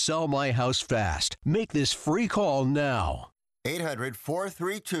Need to Sell My House Fast. Make this free call now.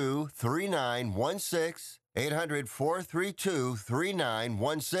 800-432-3916.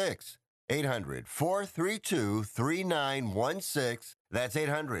 800-432-3916. 800-432-3916. That's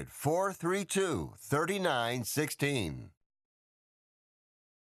 800-432-3916.